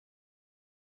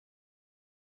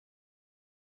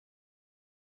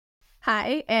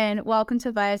Hi, and welcome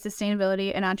to Via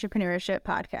Sustainability and Entrepreneurship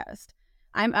podcast.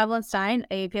 I'm Evelyn Stein,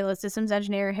 a payload systems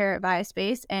engineer here at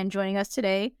ViaSpace, and joining us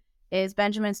today is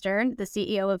Benjamin Stern, the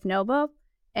CEO of Nohbo,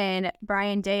 and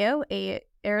Brian Deo, a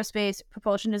aerospace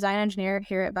propulsion design engineer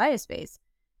here at ViaSpace.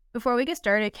 Before we get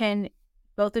started, can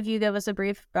both of you give us a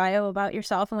brief bio about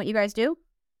yourself and what you guys do?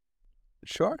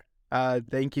 Sure.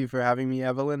 Thank you for having me,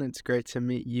 Evelyn. It's great to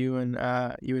meet you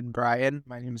and Brian.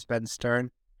 My name is Ben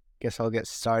Stern. Guess I'll get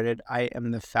started. I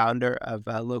am the founder of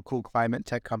a local climate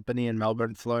tech company in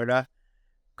Melbourne, Florida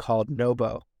called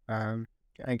Nohbo.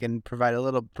 I can provide a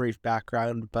little brief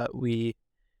background, but we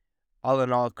all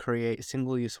in all create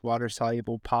single-use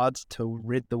water-soluble pods to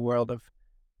rid the world of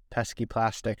pesky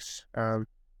plastics.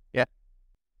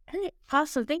 Hey,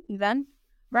 awesome. Thank you, Ben.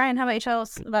 Brian, how about you tell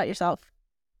us about yourself?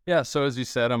 Yeah, so as you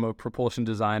said, I'm a propulsion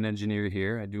design engineer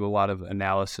here. I do a lot of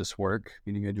analysis work,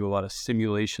 meaning I do a lot of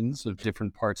simulations of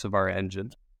different parts of our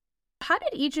engine. How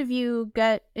did each of you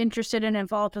get interested and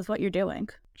involved with what you're doing?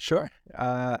 Sure.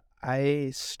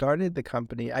 I started the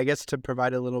company, I guess to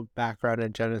provide a little background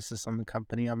and genesis on the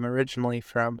company. I'm originally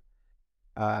from,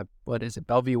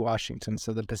 Bellevue, Washington,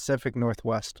 so the Pacific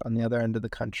Northwest on the other end of the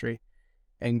country.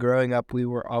 And growing up, we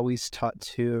were always taught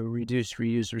to reduce,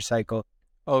 reuse, recycle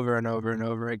over and over and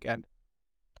over again.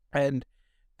 And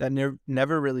that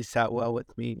never really sat well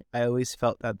with me. I always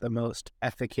felt that the most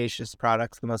efficacious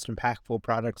products, the most impactful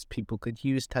products people could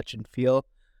use, touch, and feel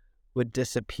would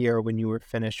disappear when you were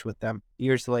finished with them.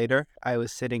 Years later, I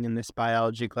was sitting in this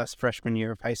biology class freshman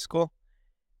year of high school,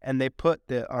 and they put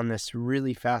on this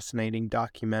really fascinating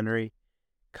documentary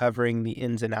covering the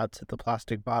ins and outs of the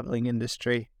plastic bottling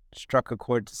industry. Struck a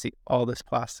chord to see all this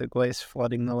plastic waste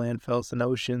flooding the landfills and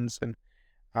oceans, and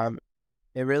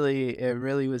it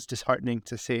really was disheartening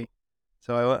to see.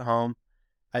 So I went home.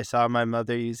 I saw my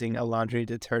mother using a laundry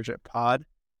detergent pod,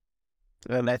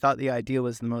 and I thought the idea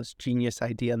was the most genius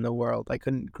idea in the world. I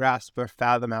couldn't grasp or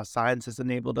fathom how science has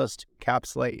enabled us to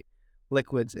encapsulate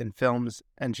liquids in films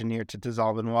engineered to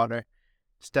dissolve in water.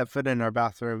 Stepped foot in our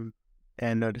bathroom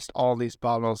and noticed all these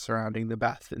bottles surrounding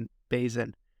the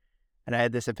basin. And I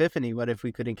had this epiphany: what if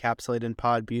we could encapsulate in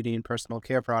pod beauty and personal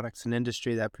care products, an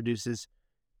industry that produces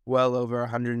well over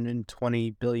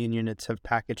 120 billion units of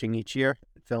packaging each year,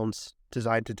 films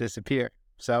designed to disappear.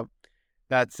 So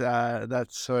that's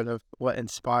sort of what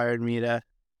inspired me to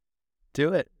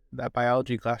do it, that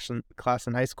biology class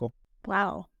in high school.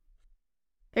 Wow.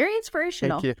 Very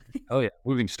inspirational. Thank you. Oh yeah,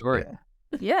 moving story.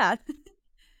 Yeah.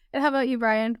 And how about you,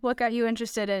 Brian? What got you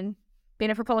interested in being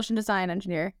a propulsion design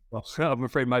engineer? Well, I'm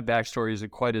afraid my backstory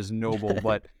isn't quite as noble,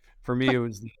 but for me, it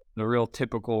was the real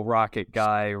typical rocket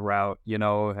guy route.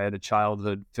 I had a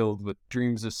childhood filled with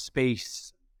dreams of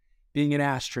space, being an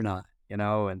astronaut,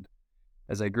 and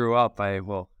as I grew up, I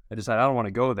decided I don't want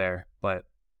to go there, but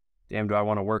damn, do I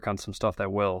want to work on some stuff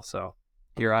that will. So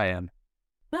here I am.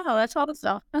 No, that's all the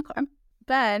stuff. Okay.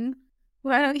 Ben,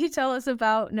 why don't you tell us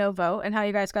about Nohbo and how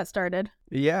you guys got started?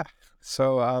 Yeah.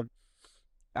 So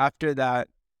after that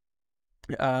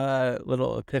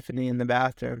little epiphany in the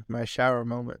bathroom, my shower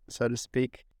moment, so to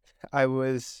speak, I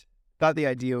thought the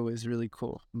idea was really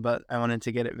cool, but I wanted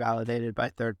to get it validated by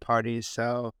third parties.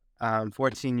 So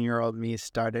 14-year-old me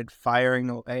started firing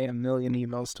away a million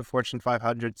emails to Fortune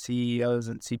 500 CEOs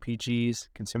and CPGs,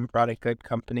 consumer product good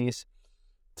companies,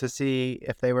 to see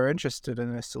if they were interested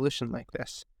in a solution like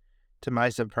this. To my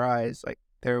surprise,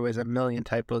 there was a million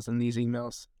typos in these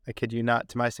emails. I kid you not.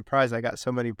 To my surprise, I got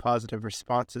so many positive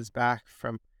responses back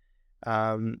from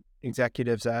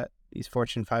executives at these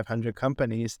Fortune 500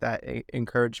 companies that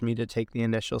encouraged me to take the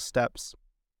initial steps.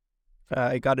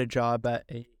 I got a job at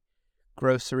a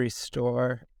grocery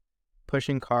store,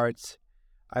 pushing carts.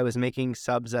 I was making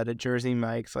subs at a Jersey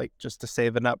Mike's, just to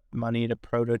save enough money to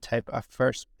prototype a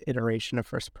first iteration of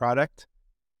first product.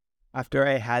 After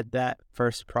I had that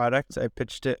first product, I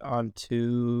pitched it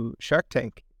onto Shark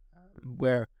Tank,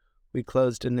 where we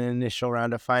closed an initial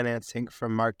round of financing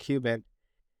from Mark Cuban,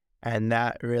 and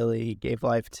that really gave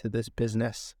life to this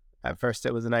business. At first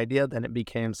it was an idea, then it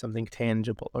became something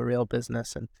tangible, a real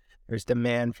business, and there's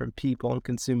demand from people and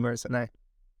consumers, and I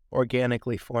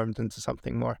organically formed into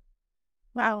something more.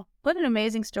 Wow, what an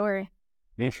amazing story.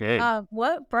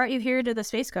 What brought you here to the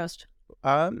Space Coast?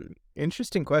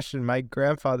 Interesting question. My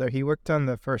grandfather, he worked on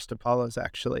the first Apollos,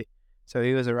 actually. So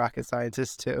he was a rocket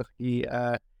scientist too. He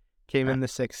came in the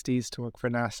 60s to work for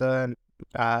NASA,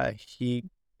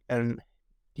 and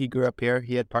he grew up here.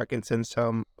 He had Parkinson's,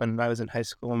 so when I was in high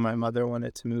school and my mother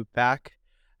wanted to move back,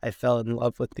 I fell in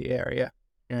love with the area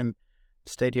and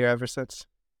stayed here ever since.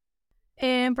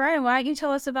 And Brian, why don't you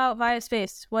tell us about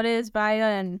ViaSpace? What is Via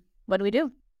and what do we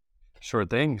do? Sure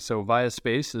thing. So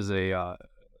Viaspace is a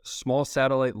small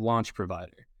satellite launch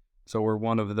provider. So we're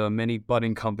one of the many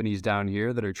budding companies down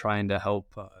here that are trying to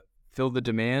help fill the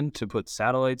demand to put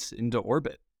satellites into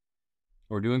orbit.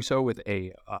 We're doing so with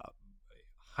a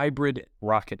hybrid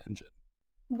rocket engine.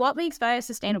 What makes Via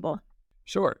sustainable?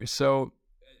 Sure. So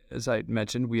as I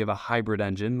mentioned, we have a hybrid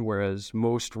engine, whereas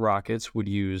most rockets would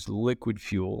use liquid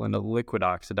fuel and a liquid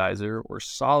oxidizer, or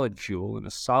solid fuel and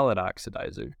a solid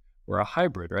oxidizer. We're a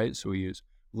hybrid, right? So we use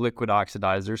liquid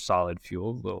oxidizer, solid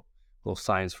fuel, little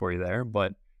science for you there.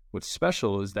 But what's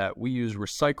special is that we use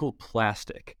recycled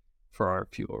plastic for our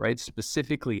fuel, right?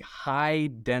 Specifically high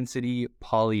density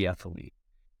polyethylene.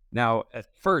 Now, at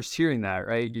first hearing that,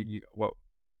 right, you're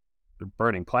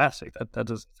burning plastic. That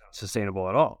doesn't sound sustainable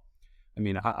at all. I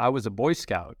mean, I was a Boy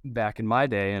Scout back in my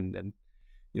day, and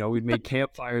we'd make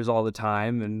campfires all the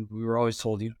time, and we were always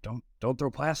told, don't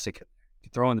throw plastic in there. You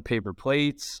throw in the paper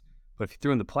plates, but if you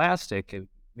threw in the plastic, it would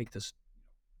make this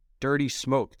dirty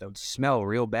smoke that would smell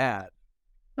real bad.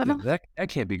 That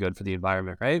can't be good for the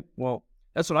environment, right? Well,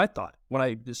 that's what I thought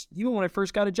even when I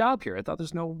first got a job here. I thought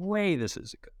there's no way this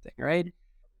is a good thing, right?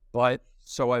 But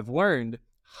so I've learned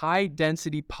high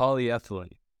density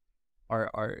polyethylene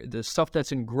are the stuff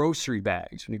that's in grocery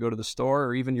bags when you go to the store,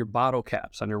 or even your bottle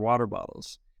caps on your water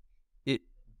bottles. It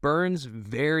burns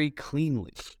very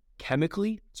cleanly.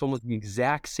 Chemically, it's almost the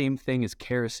exact same thing as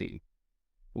kerosene.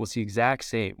 Well, it's the exact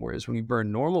same. Whereas when you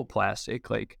burn normal plastic,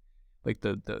 like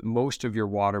the most of your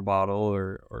water bottle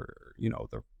or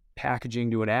the packaging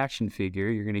to an action figure,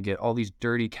 you're going to get all these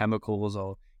dirty chemicals,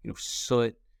 all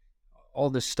soot, all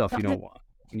this stuff you don't want.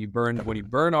 When you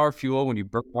burn our fuel, when you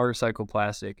burn our recycled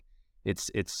plastic,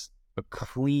 it's a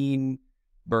clean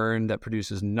burn that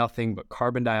produces nothing but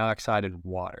carbon dioxide and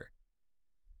water.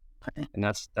 And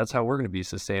that's how we're going to be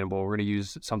sustainable. We're going to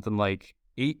use something like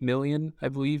 8 million, I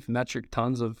believe, metric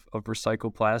tons of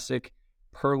recycled plastic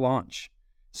per launch.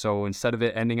 So instead of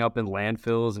it ending up in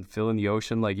landfills and filling the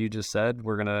ocean, like you just said,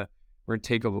 we're gonna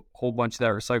take a whole bunch of that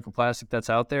recycled plastic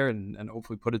that's out there and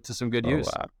hopefully put it to some good use.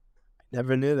 Wow.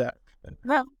 Never knew that.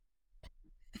 Well,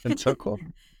 That's so cool.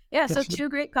 Yeah, so two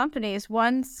great companies.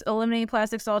 One's eliminating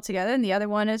plastics altogether, and the other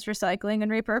one is recycling and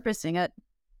repurposing it.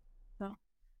 So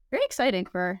very exciting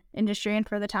for industry and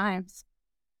for the times.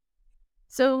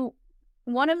 So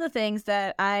one of the things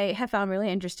that I have found really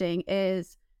interesting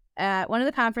is at one of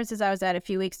the conferences I was at a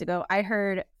few weeks ago, I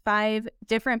heard 5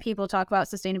 different people talk about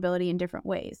sustainability in different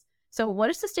ways. So what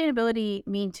does sustainability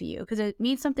mean to you? Because it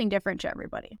means something different to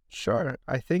everybody. Sure.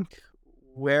 I think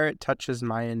where it touches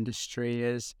my industry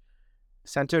is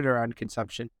centered around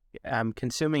consumption.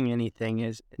 Consuming anything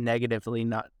is inherently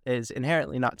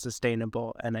not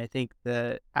sustainable. And I think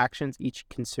the actions each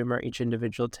consumer, each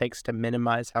individual takes to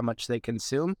minimize how much they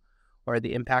consume or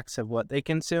the impacts of what they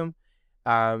consume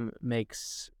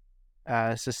makes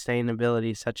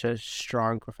sustainability such a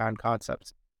strong, profound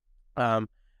concept.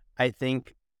 I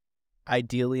think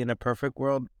ideally in a perfect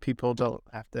world, people don't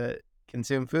have to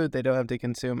consume food. They don't have to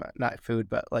consume, not food,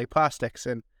 but like plastics.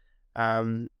 And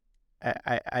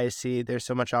I see there's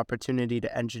so much opportunity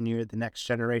to engineer the next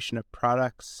generation of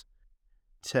products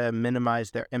to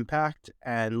minimize their impact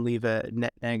and leave a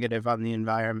net negative on the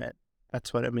environment.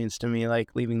 That's what it means to me,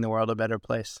 like leaving the world a better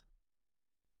place.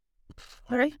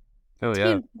 All right. Oh,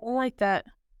 yeah. I like that.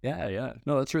 Yeah.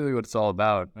 No, that's really what it's all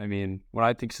about. I mean, when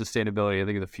I think sustainability, I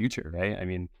think of the future, right? I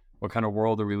mean, what kind of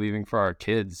world are we leaving for our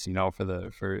kids,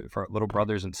 for our little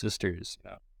brothers and sisters,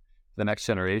 the next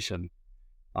generation?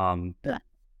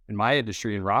 In my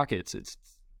industry, in rockets, it's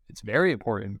very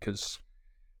important because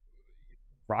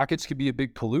rockets could be a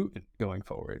big pollutant going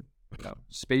forward.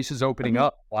 Space is opening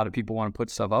up. A lot of people want to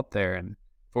put stuff up there. And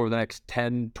for the next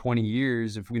 10, 20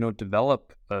 years, if we don't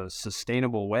develop a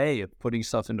sustainable way of putting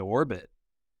stuff into orbit,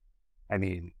 I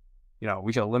mean,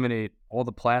 we can eliminate all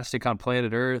the plastic on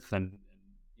planet Earth and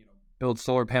build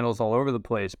solar panels all over the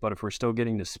place. But if we're still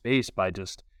getting to space by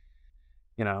just,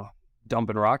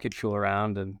 dumping rocket fuel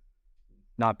around and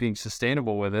not being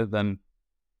sustainable with it, then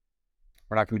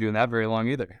we're not going to be doing that very long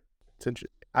either.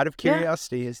 Out of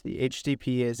curiosity, is the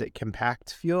HDP, is it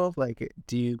compact fuel? Like,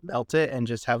 do you melt it and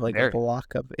just have like a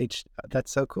block of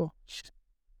That's so cool.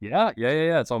 Yeah.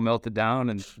 It's all melted down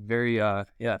and very,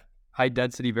 high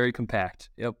density, very compact.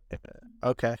 Yep.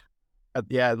 Okay.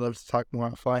 I'd love to talk more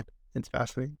offline. It's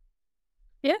fascinating.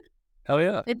 Yeah. Hell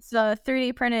yeah. It's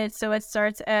 3D printed, so it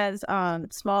starts as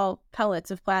small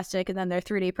pellets of plastic, and then they're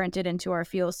 3D printed into our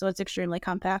fuel, so it's extremely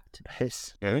compact.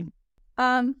 Nice. Good.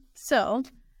 So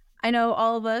I know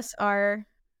all of us are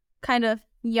kind of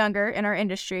younger in our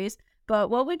industries, but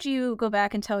what would you go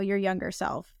back and tell your younger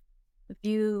self if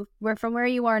you were from where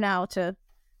you are now to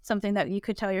something that you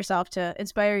could tell yourself to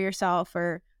inspire yourself,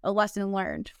 or a lesson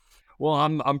learned? Well,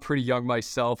 I'm pretty young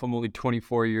myself. I'm only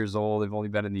 24 years old. I've only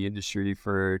been in the industry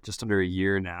for just under a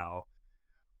year now.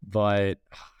 But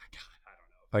God, I don't know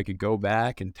if I could go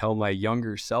back and tell my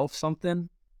younger self something.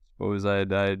 Suppose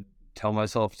I'd tell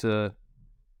myself to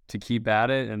keep at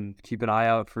it and keep an eye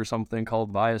out for something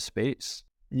called Via Space.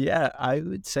 Yeah, I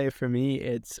would say for me,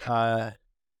 it's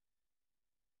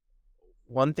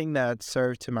one thing that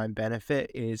served to my benefit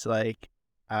is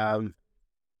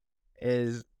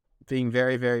is being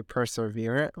very, very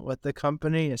perseverant with the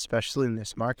company, especially in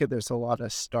this market. There's a lot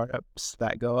of startups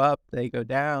that go up, they go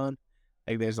down.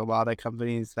 Like there's a lot of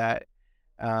companies that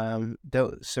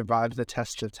don't survive the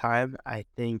test of time. I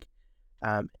think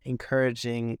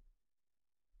encouraging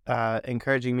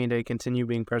me to continue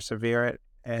being perseverant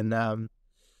and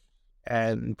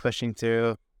pushing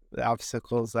through the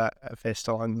obstacles that I faced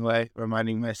along the way,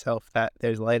 reminding myself that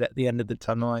there's light at the end of the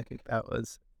tunnel. I think that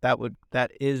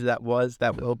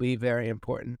will be very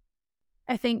important.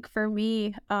 I think for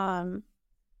me,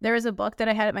 there was a book that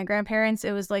I had at my grandparents'.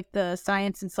 It was like the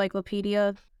science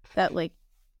encyclopedia that, like,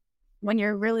 when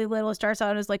you're really little, it starts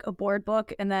out as like a board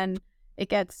book, and then it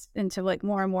gets into like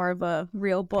more and more of a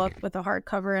real book with a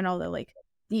hardcover and all the like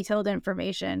detailed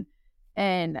information.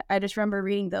 And I just remember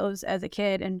reading those as a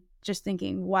kid and just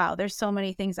thinking, wow, there's so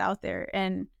many things out there,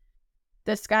 and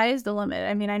the sky is the limit.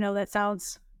 I mean, I know that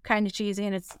sounds kind of cheesy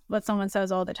and it's what someone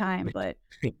says all the time, but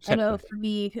I know for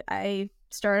me, I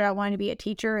started out wanting to be a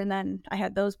teacher, and then I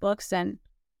had those books, and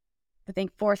I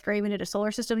think fourth grade we did a solar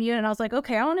system unit, and I was like,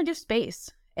 okay, I want to do space.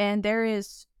 And there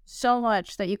is so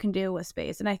much that you can do with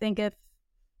space. And I think if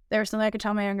there's something I could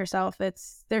tell my younger self,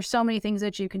 there's so many things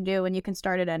that you can do, and you can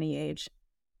start at any age.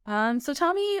 So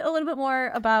tell me a little bit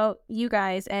more about you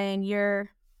guys and your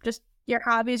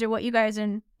hobbies, or what you guys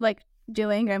like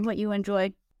doing and what you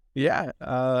enjoy. Yeah,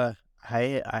 I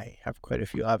have quite a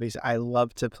few hobbies. I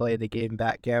love to play the game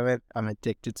backgammon. I'm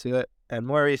addicted to it. And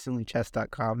more recently,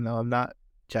 chess.com. No, I'm not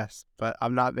chess, but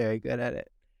I'm not very good at it.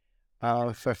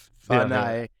 For fun,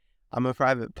 yeah. I'm a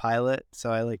private pilot,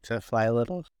 so I like to fly a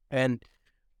little. And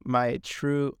my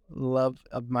true love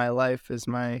of my life is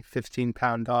my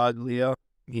 15-pound dog, Leo.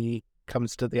 He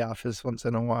comes to the office once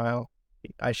in a while.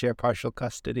 I share partial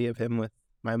custody of him with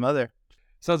my mother.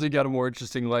 Sounds like you got a more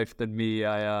interesting life than me.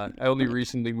 I only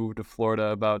recently moved to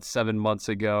Florida about 7 months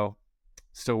ago.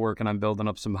 Still working on building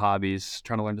up some hobbies,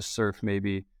 trying to learn to surf,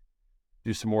 maybe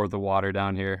do some more of the water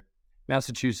down here.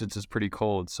 Massachusetts is pretty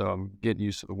cold, so I'm getting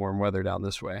used to the warm weather down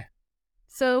this way.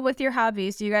 So with your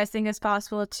hobbies, do you guys think it's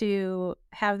possible to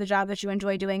have the job that you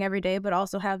enjoy doing every day, but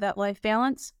also have that life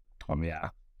balance? Yeah,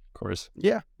 of course.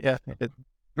 Yeah.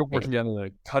 You're working on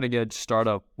a cutting edge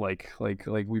startup like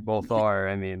we both are.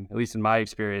 I mean, at least in my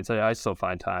experience, I still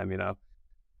find time,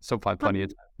 still find plenty of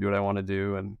time to do what I want to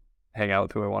do and hang out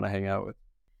with who I want to hang out with.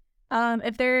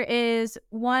 If there is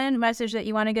one message that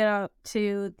you want to get out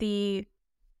to the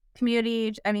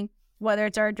community, I mean, whether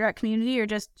it's our direct community or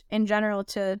just in general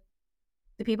to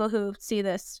the people who see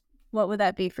this, what would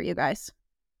that be for you guys?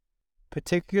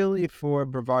 Particularly for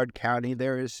Brevard County,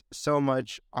 there is so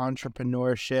much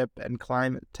entrepreneurship and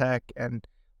climate tech and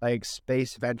like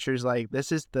space ventures. Like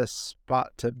this is the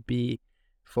spot to be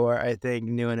for, I think,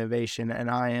 new innovation. And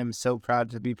I am so proud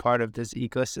to be part of this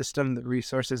ecosystem. The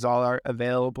resources all are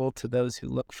available to those who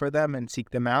look for them and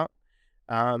seek them out.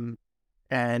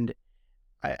 And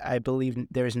I believe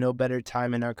there's no better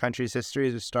time in our country's history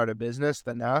to start a business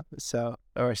than now. So,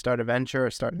 or start a venture,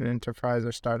 or start an enterprise,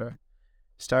 or start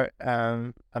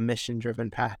a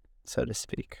mission-driven path, so to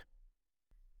speak.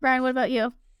 Brian, what about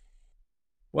you?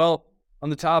 Well, on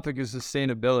the topic of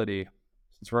sustainability,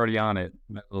 since we're already on it,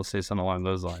 we'll say something along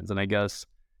those lines. And I guess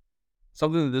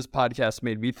something that this podcast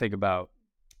made me think about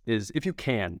is, if you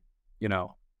can,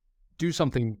 do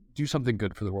something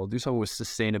good for the world. Do something with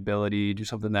sustainability. Do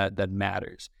something that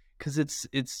matters, because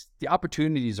it's the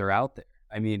opportunities are out there.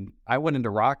 I mean, I went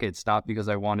into rockets not because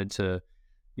I wanted to,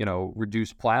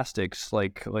 reduce plastics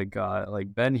like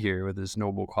Ben here with his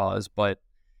noble cause, but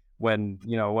when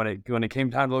it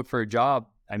came time to look for a job,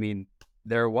 I mean,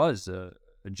 there was a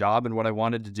job in what I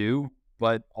wanted to do,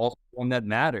 but also one that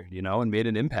mattered, and made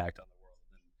an impact on the world.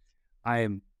 And I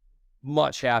am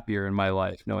much happier in my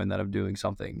life knowing that I'm doing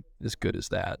something as good as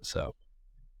that. So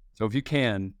if you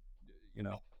can,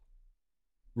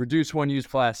 reduce one-use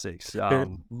plastics,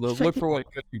 look for what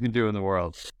you can do in the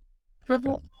world.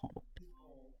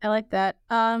 I like that.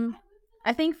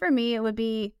 I think for me, it would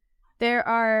be, there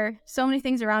are so many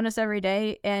things around us every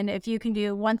day, and if you can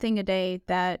do one thing a day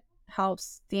that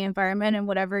helps the environment, and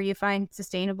whatever you find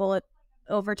sustainable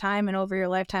over time and over your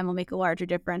lifetime will make a larger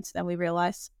difference than we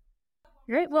realize.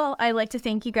 Great. Well, I'd like to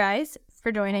thank you guys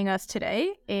for joining us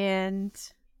today, and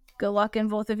good luck in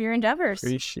both of your endeavors.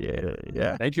 Appreciate it.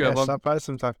 Yeah. Thank you, Yeah, Evelyn. stop by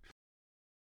sometime.